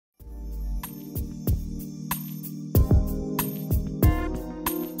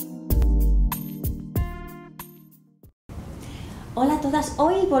Hola a todas,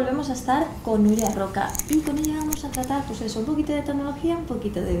 hoy volvemos a estar con Nuria Roca y con ella vamos a tratar pues eso, un poquito de tecnología, un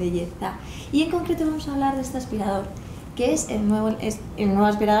poquito de belleza y en concreto vamos a hablar de este aspirador que es el nuevo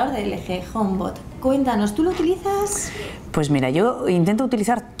aspirador de LG Hom-Bot. Cuéntanos, ¿tú lo utilizas? Pues mira, yo intento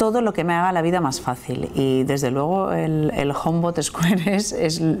utilizar todo lo que me haga la vida más fácil y desde luego el Hom-Bot Square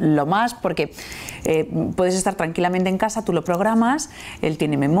es lo más porque puedes estar tranquilamente en casa, tú lo programas, él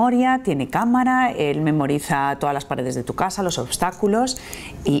tiene memoria, tiene cámara, él memoriza todas las paredes de tu casa, los obstáculos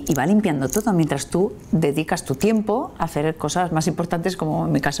y va limpiando todo mientras tú dedicas tu tiempo a hacer cosas más importantes como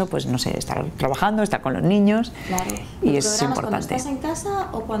en mi caso, pues no sé, estar trabajando, estar con los niños. Claro. Y es importante. ¿Cuando estás en casa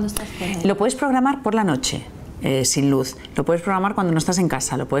o cuando estás fuera? Lo puedes programar por la noche. Sin luz, lo puedes programar cuando no estás en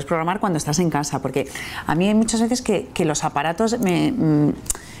casa, lo puedes programar cuando estás en casa, porque a mí hay muchas veces que los aparatos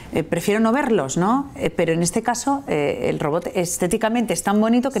prefiero no verlos, ¿no? Pero en este caso el robot estéticamente es tan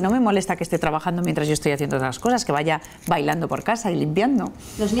bonito que no me molesta que esté trabajando mientras yo estoy haciendo otras cosas, que vaya bailando por casa y limpiando.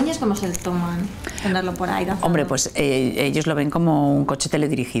 ¿Los niños cómo se toman tenerlo por ahí danzando? Hombre, pues ellos lo ven como un coche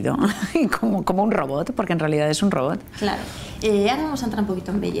teledirigido, como un robot, porque en realidad es un robot. Claro. Ahora vamos a entrar un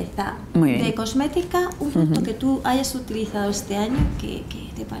poquito en belleza. Muy bien. De cosmética, un producto que tú hayas utilizado este año que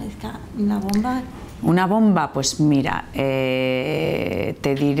te parezca una bomba. Una bomba, pues mira, te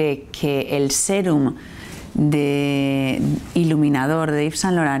diré que el serum de iluminador de Yves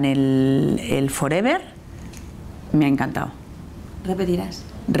Saint Laurent, el Forever, me ha encantado. ¿Repetirás?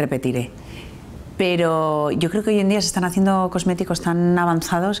 Repetiré. Pero yo creo que hoy en día se están haciendo cosméticos tan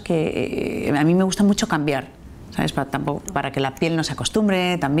avanzados que a mí me gusta mucho cambiar, ¿sabes? Para que la piel no se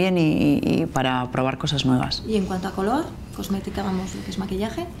acostumbre también y para probar cosas nuevas. Y en cuanto a color, cosmética, vamos, lo que es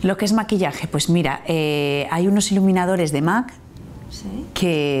maquillaje. Lo que es maquillaje, pues mira, hay unos iluminadores de MAC. ¿Sí?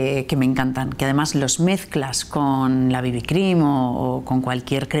 que me encantan, que además los mezclas con la BB Cream o con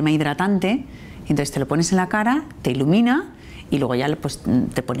cualquier crema hidratante, y entonces te lo pones en la cara, te ilumina y luego ya pues,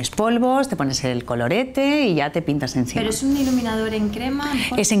 te pones polvos, te pones el colorete y ya te pintas encima. ¿Pero es un iluminador en crema?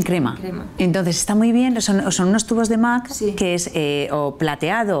 Es en crema. Entonces está muy bien, son unos tubos de MAC, sí, que es o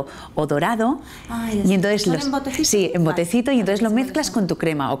plateado o dorado. Y entonces ¿en botecito? Sí, en botecito, y entonces lo mezclas con tu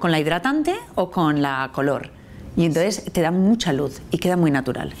crema, o con la hidratante o con la color. Y entonces te da mucha luz y queda muy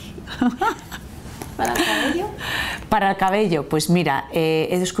natural. ¿Para el cabello? Para el cabello, pues mira,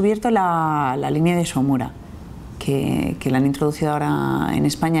 he descubierto la línea de Somura, que la han introducido ahora en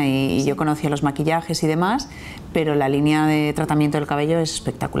España y yo conocía los maquillajes y demás, pero la línea de tratamiento del cabello es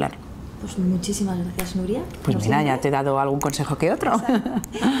espectacular. Pues muchísimas gracias, Nuria. Pues mira, ya te he dado algún consejo que otro.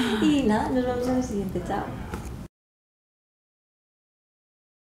 Y nada, nos vemos en el siguiente. Chao.